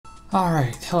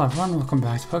Alright, hello everyone, welcome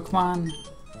back to Pokemon.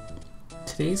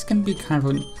 Today's gonna be kind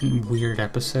of a weird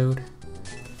episode.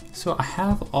 So I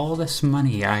have all this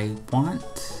money I don't want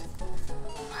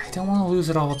to lose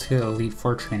it all to Elite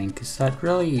Four training, because that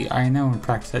really, I know in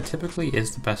practice, that typically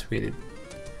is the best way to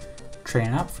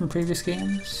train up from previous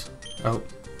games. Oh.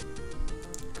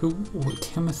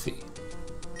 Timothy.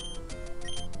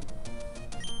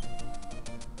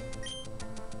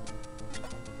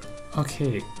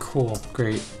 Okay, cool,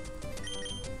 great.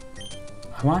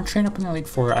 I want to train up in the Elite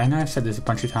Four. I know I've said this a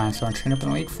bunch of times, so I want to train up in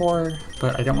the Elite Four,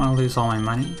 but I don't want to lose all my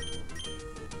money.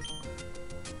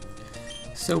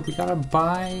 So we gotta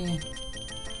buy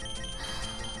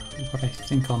what I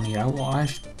think I'll need. I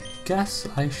guess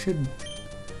I should...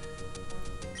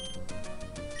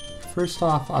 First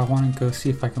off, I want to go see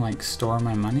if I can like store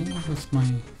my money with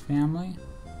my family.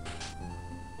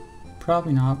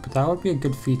 Probably not, but that would be a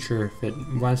good feature if it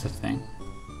was a thing.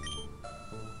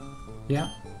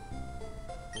 Yeah.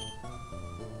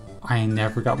 I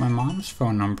never got my mom's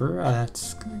phone number.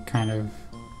 That's kind of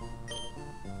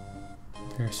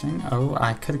embarrassing. Oh,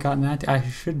 I could have gotten that. I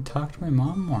should talk to my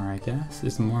mom more, I guess,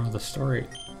 is the moral of the story.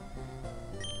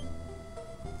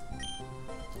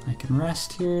 I can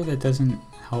rest here. That doesn't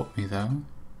help me, though.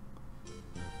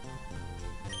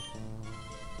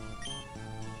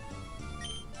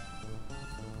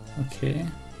 Okay.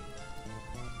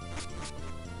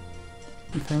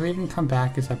 If I leave and come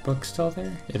back, is that book still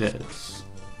there? It is.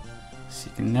 So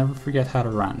you can never forget how to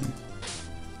run.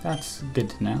 That's good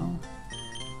to know.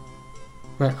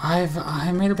 But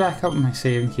I made it back up in my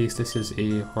save in case this is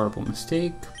a horrible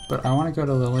mistake, but I want to go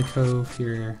to Lily Cove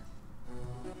here.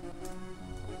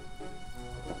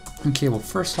 Okay, well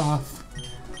first off,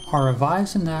 our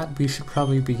revives in that, we should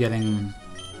probably be getting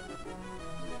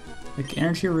like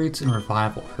energy roots and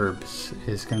revival herbs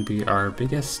is going to be our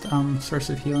biggest source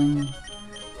of healing.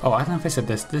 Oh, I don't know if I said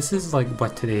this. This is like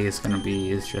what today is going to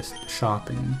be, is just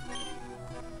shopping.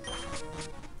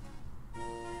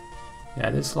 Yeah,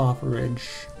 it is Lava Ridge.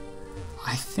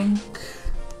 I think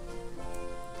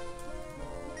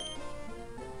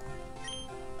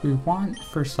we want,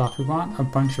 first off, we want a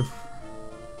bunch of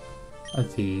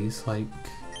these, like,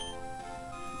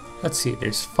 let's see,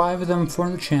 there's 5 of them for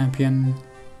the champion.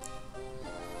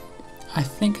 I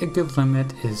think a good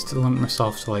limit is to limit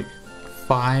myself to like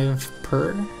 5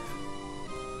 per.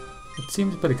 It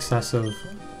seems a bit excessive.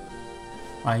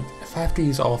 Like, if I have to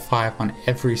use all 5 on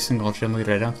every single gym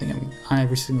leader, I don't think on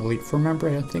every single Elite Four member,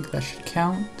 I don't think that should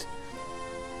count.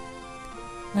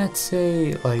 Let's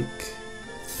say like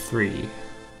 3.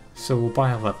 So we'll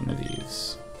buy 11 of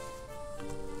these.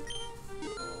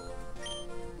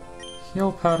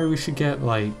 Heal powder, we should get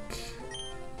like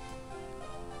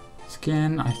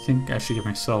skin. I think I should give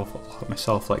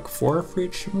myself like 4 for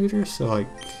each gym leader, so like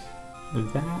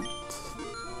that.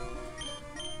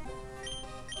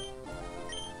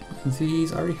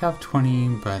 These already have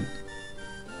 20, but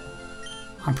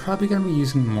I'm probably going to be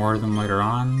using more of them later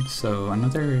on, so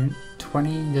another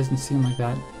 20 doesn't seem like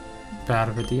that bad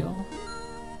of a deal.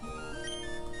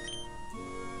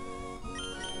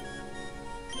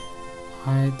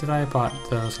 I bought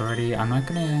those already. I'm not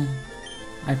gonna...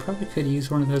 I probably could use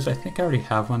one of those. I think I already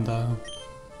have one though.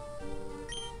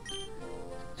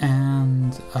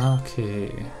 And...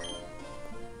 okay.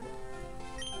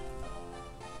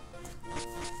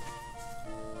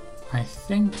 I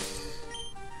think...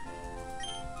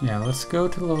 yeah, let's go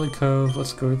to Lily Cove.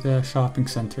 Let's go to the shopping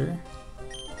center.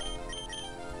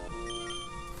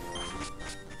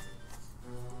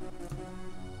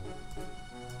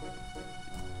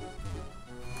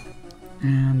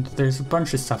 And there's a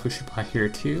bunch of stuff we should buy here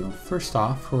too. First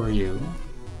off, who are you?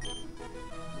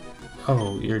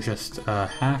 Oh, you're just a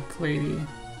hack lady.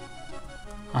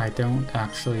 I don't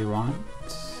actually want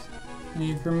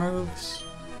any of your moves.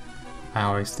 I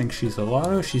always think she's a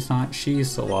Lotto. She's not.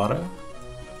 She's the Lotto.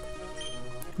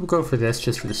 We'll go for this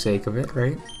just for the sake of it,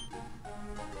 right?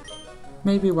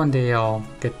 Maybe one day I'll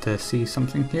get to see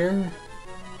something here.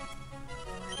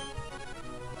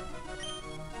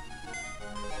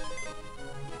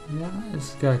 Yeah,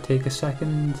 it's gonna take a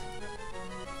second.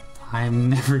 I'm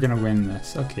never gonna win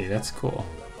this. Okay, that's cool.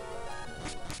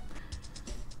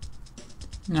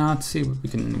 Now let's see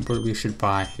what we should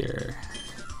buy here.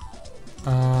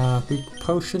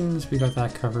 Potions, we got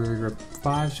that covered.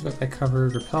 Revives, we got that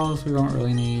covered. Repels, we won't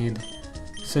really need.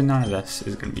 So none of this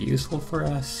is gonna be useful for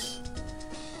us.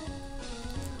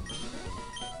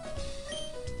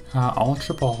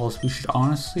 Ultra Balls, we should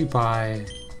honestly buy,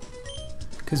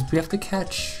 because we have to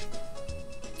catch.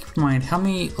 Keep in mind, how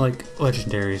many like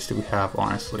legendaries do we have?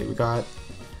 Honestly, we got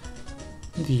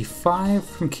the 5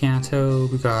 from Kanto.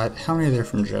 We got, how many are there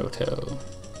from Johto?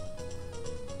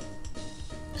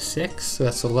 6, so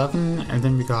that's 11, and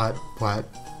then we got, what?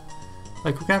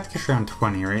 Like, we're gonna have to get around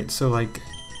 20, right? So, like,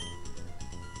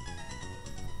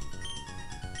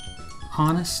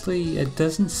 honestly, it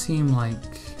doesn't seem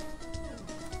like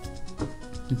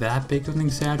that big of an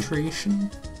exaggeration.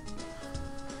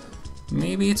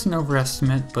 Maybe it's an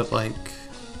overestimate, but like,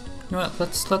 you know what?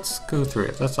 Let's go through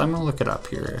it. I'm gonna look it up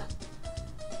here.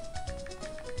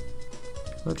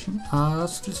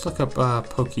 Let's just look up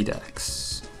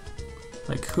Pokédex.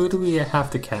 Like, who do we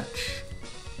have to catch?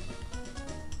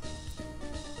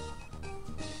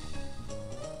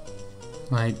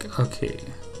 Like, okay,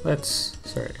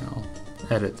 sorry, I'll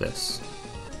edit this.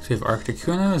 So we have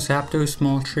Articuno, Zapdos,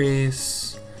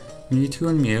 Moltres, Mewtwo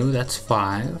and Mew, that's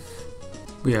 5.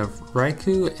 We have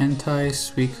Raikou, Entei,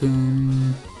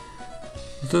 Suicune,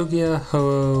 Lugia,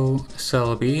 Ho-Oh,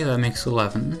 Celebi, that makes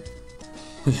 11.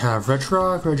 We have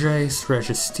Regirock, Regice,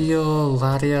 Registeel,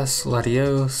 Latias,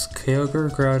 Latios, Kyogre,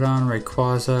 Groudon,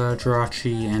 Rayquaza,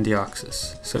 Jirachi, and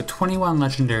Deoxys. So 21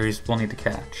 legendaries we'll need to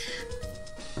catch.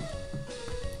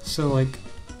 So like,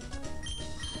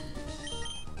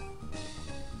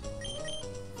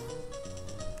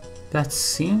 that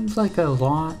seems like a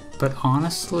lot, but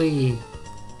honestly,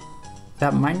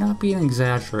 that might not be an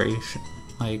exaggeration.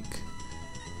 Like,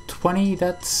 20,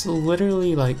 that's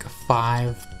literally like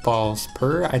 5 balls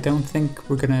per. I don't think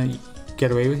we're gonna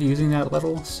get away with using that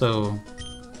little, so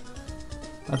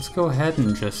let's go ahead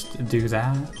and just do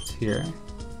that here.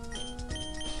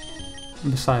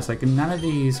 And besides, like, none of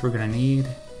these we're gonna need.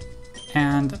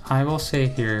 And I will say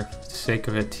here, for the sake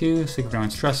of it too, sake of no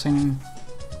one stressing,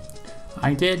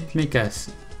 I did make a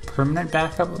permanent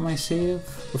backup of my save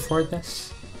before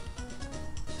this.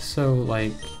 So,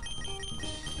 like,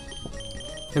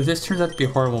 if this turns out to be a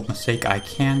horrible mistake, I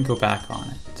can go back on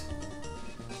it.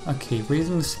 Okay,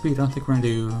 raising the speed, I don't think we're gonna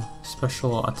do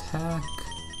special attack.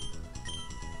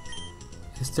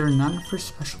 Is there none for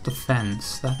special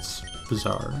defense? That's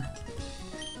bizarre.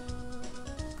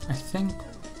 I think,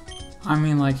 I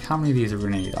mean, like, how many of these are we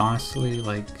gonna need? Honestly,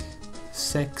 like,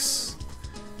 6?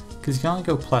 Because you can only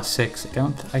go +6.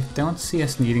 I don't see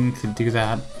us needing to do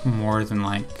that more than,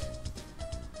 like,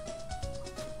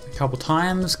 a couple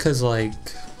times, because, like,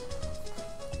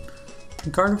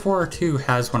 Gardevoir 2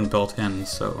 has one built in,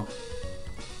 so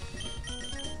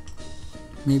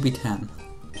maybe 10.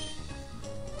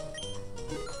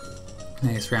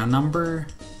 Nice round number.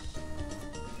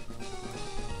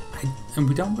 And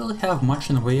we don't really have much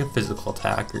in the way of physical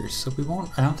attackers, so we won't,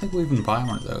 I don't think we'll even buy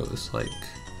one of those. Like,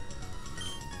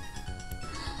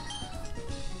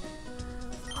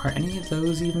 are any of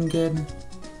those even good?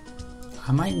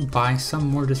 I might buy some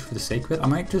more just for the sake of it. I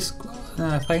might just,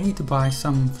 if I need to buy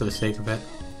some for the sake of it.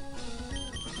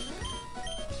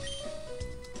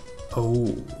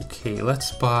 Oh, okay,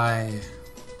 let's buy,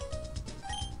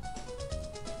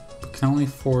 we can only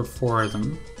afford 4 of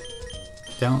them.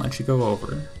 They don't let you go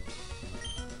over.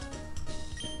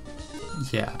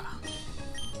 Yeah.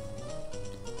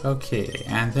 Okay,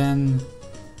 and then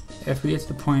if we get to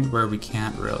the point where we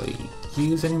can't really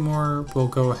use anymore, we'll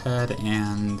go ahead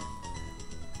and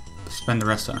spend the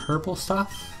rest on herbal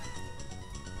stuff.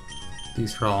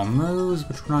 These are all moves,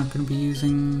 which we're not going to be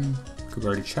using. We've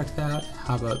already checked that.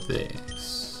 How about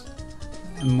this?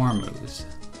 And more moves.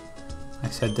 I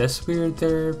said this weird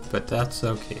there, but that's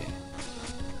okay.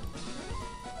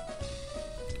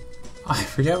 I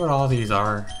forget what all these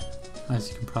are, as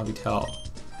you can probably tell.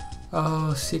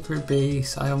 Oh, secret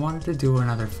base. I wanted to do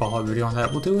another follow-up video on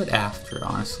that. We'll do it after,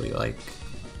 honestly. Like,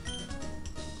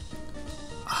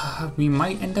 we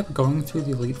might end up going through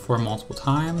the Elite Four multiple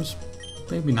times.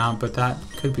 Maybe not, but that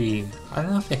could be. I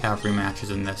don't know if they have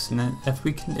rematches in this. And then if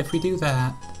we do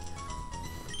that,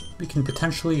 we can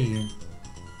potentially.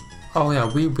 Oh yeah,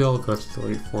 we will go through the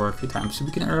Elite Four a few times, so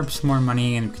we can earn some more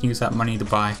money, and we can use that money to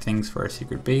buy things for our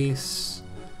secret base.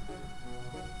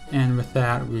 And with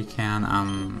that, we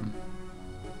can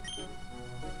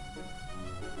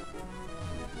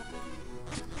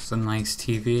it's a nice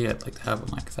TV. I'd like to have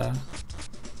one like that.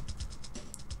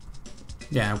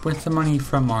 Yeah, with the money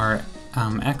from our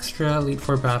extra Elite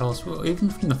Four battles, well, even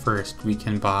from the first, we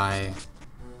can buy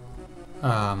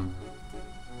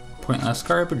pointless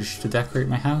garbage to decorate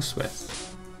my house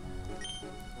with.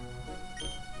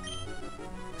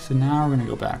 So now we're gonna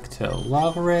go back to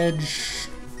Lava Ridge,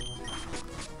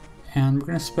 and we're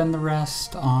gonna spend the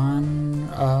rest on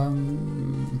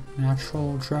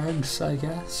natural drugs, I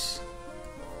guess.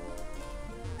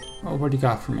 Oh, what do you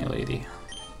got for me, lady?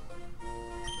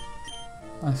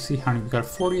 Let's see how many. We got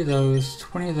 40 of those,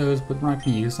 20 of those, but we're not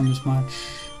going to use them as much.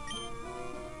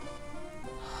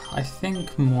 I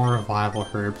think more revival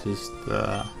herbs is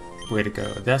the way to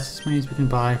go. That's as many as we can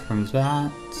buy from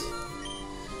that.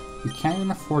 We can't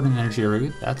even afford an energy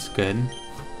root, that's good.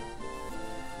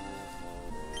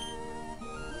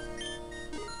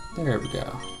 There we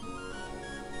go.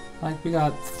 Like, we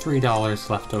got $3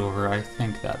 left over, I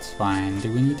think that's fine.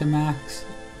 Do we need to max?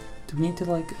 Do we need to,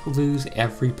 like, lose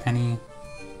every penny?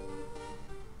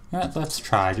 Let's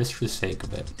try, just for the sake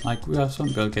of it. Like, we also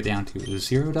won't be able to get down to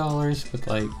 $0, but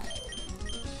like...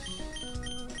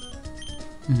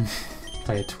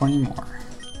 buy 20 more.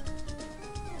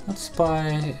 Let's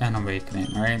buy an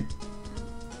awakening, right?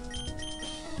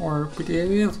 Or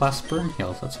we have less burn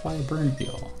heals, let's buy a burn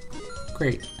heal.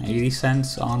 Great, 80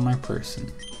 cents on my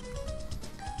person.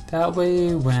 That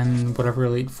way, when whatever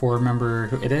Elite Four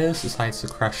member it is decides to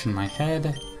crush in my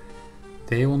head,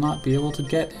 they will not be able to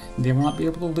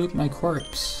loot my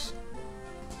corpse.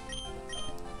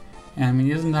 And I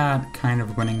mean, isn't that kind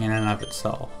of winning in and of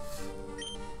itself?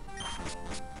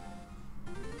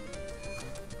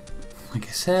 Like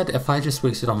I said, if I just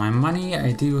wasted all my money,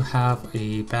 I do have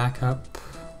a backup.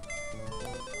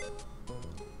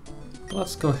 But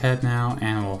let's go ahead now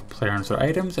and we'll play around with our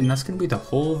items, and that's going to be the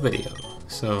whole video.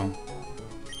 So,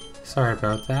 sorry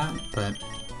about that, but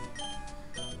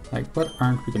like, what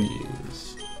aren't we going to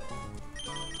use?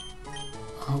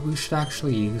 Oh, we should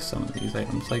actually use some of these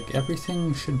items. Like,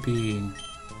 everything should be...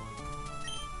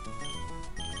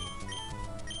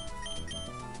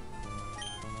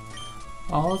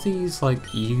 all of these,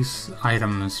 like, use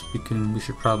items we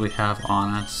should probably have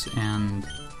on us, and...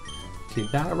 okay,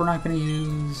 that we're not going to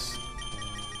use.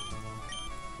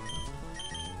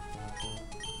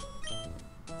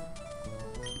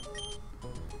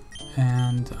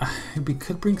 And we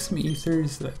could bring some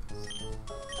ethers that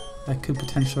could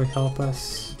potentially help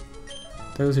us.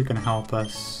 Those are going to help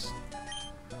us.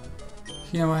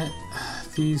 You know what?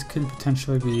 These could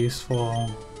potentially be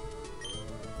useful.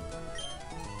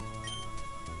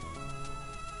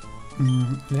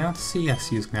 I don't see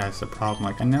us using that as a problem.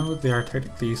 Like, I know they are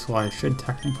technically useful, I should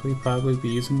technically probably be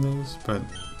using those, but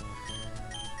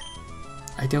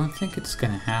I don't think it's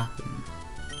gonna happen.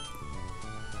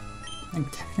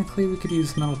 Like, technically we could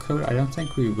use metal coat, I don't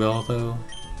think we will though.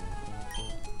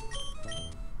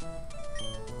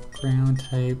 Ground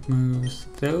type moves,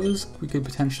 those we could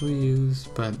potentially use,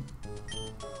 but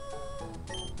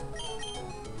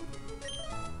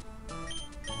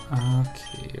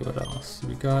okay, what else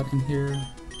we got in here?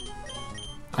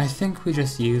 I think we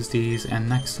just use these, and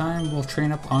next time we'll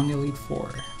train up on the Elite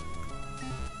Four.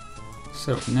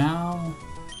 So now,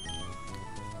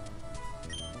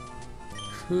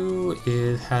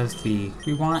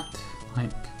 we want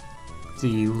like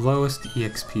the lowest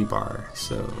EXP bar.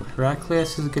 So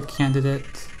Heraclius is a good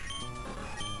candidate.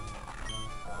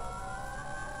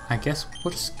 I guess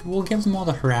we'll give them all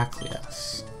to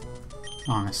Heraclius,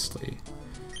 honestly.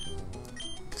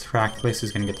 Heraclius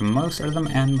is going to get the most out of them,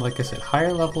 and like I said,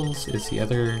 higher levels is the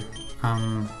other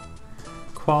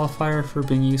qualifier for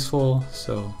being useful,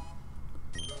 so...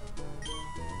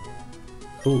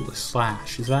 ooh,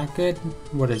 slash, is that good?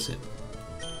 What is it?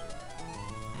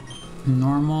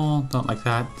 Normal, don't like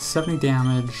that. 70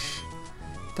 damage.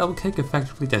 Double kick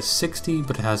effectively does 60,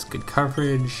 but it has good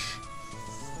coverage.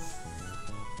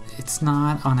 It's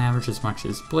not on average as much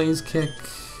as Blaze Kick.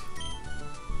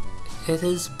 It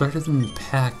is better than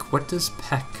Peck. What does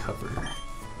Peck cover?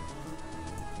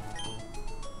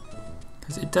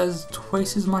 Because it does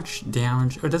twice as much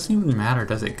damage. Or it doesn't even matter,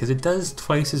 does it? Because it does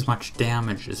twice as much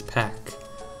damage as Peck.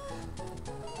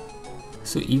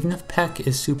 So even if Peck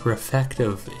is super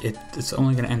effective, it's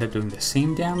only going to end up doing the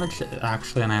same damage,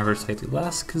 actually on average slightly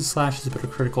less, because Slash is a better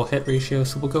critical hit ratio,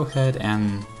 so we'll go ahead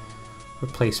and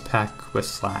replace Peck with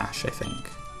Slash, I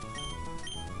think.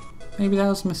 Maybe that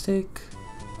was a mistake?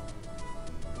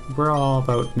 We're all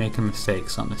about making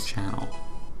mistakes on this channel.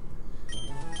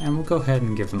 And we'll go ahead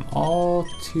and give them all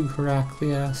to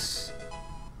Heraclius.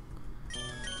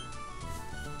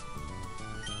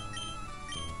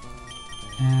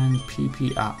 And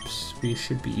PP ups. We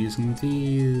should be using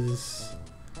these.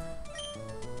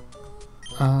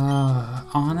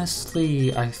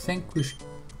 Honestly, I think we should...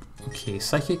 okay,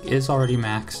 Psychic is already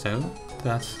maxed out.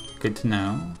 That's good to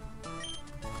know.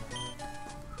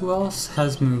 Who else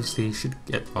has moves they should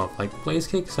get? Well, like Blaze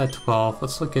Kick is at 12.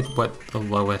 Let's look at what the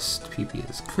lowest PP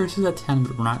is. Curse is at 10,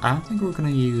 but I don't think we're gonna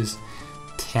use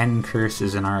 10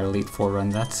 curses in our Elite Four run.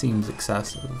 That seems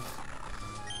excessive.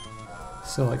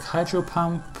 So like Hydro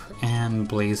Pump and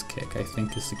Blaze Kick, I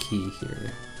think, is the key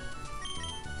here.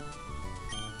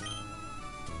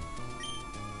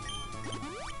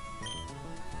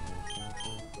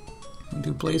 We'll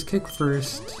do Blaze Kick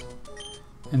first.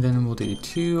 And then we'll do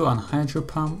 2 on Hydro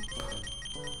Pump.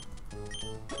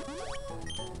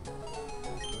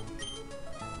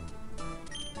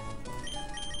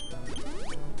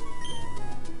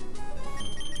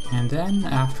 And then,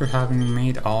 after having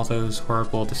made all those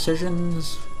horrible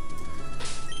decisions,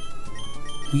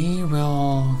 we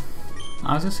will...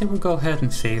 I was gonna say we'll go ahead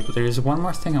and save, but there's one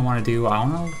more thing I want to do. I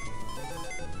want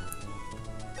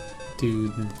to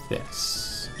do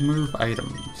this. Move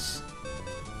items.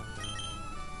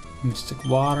 Mystic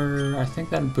Water. I think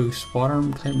that boosts water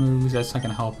type moves. That's not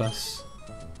gonna help us.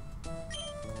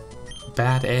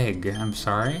 Bad Egg. I'm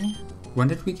sorry? When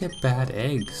did we get bad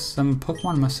eggs? Some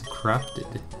Pokemon must have corrupted.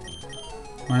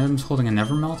 One of them's holding a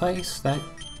Nevermelt Ice? That...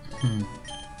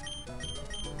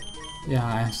 Yeah,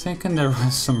 I was thinking there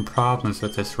was some problems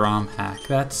with this ROM hack.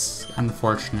 That's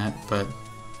unfortunate, but...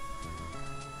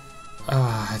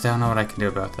 I don't know what I can do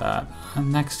about that.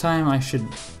 Next time I should...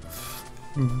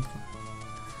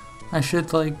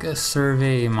 like,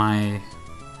 survey my...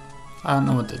 I don't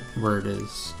know what the word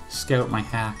is. Scout my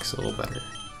hacks a little better.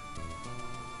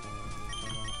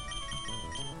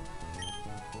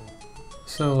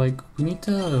 So, like, we need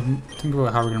to think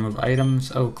about how we're gonna move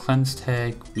items. Oh, Cleanse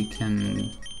Tag, we can...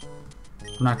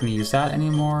 We're not gonna use that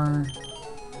anymore.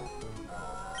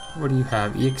 What do you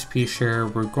have? EXP Share.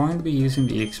 We're going to be using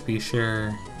the EXP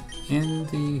Share in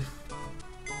the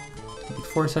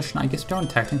before session. I guess we don't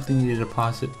technically need to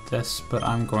deposit this, but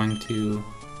I'm going to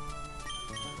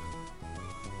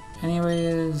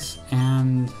anyways,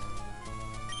 and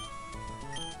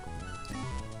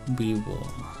we will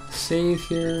save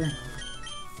here.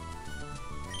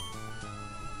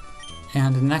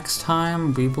 And next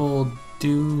time we will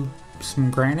do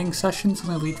some grinding sessions in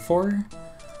Elite Four.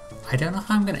 I don't know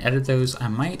how I'm gonna edit those. I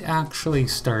might actually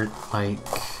start like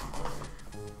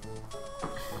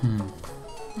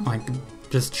like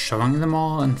just showing them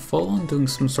all in full and doing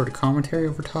some sort of commentary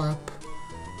over top.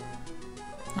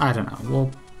 I don't know.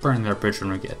 We'll burn that bridge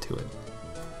when we get to it.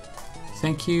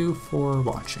 Thank you for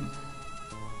watching.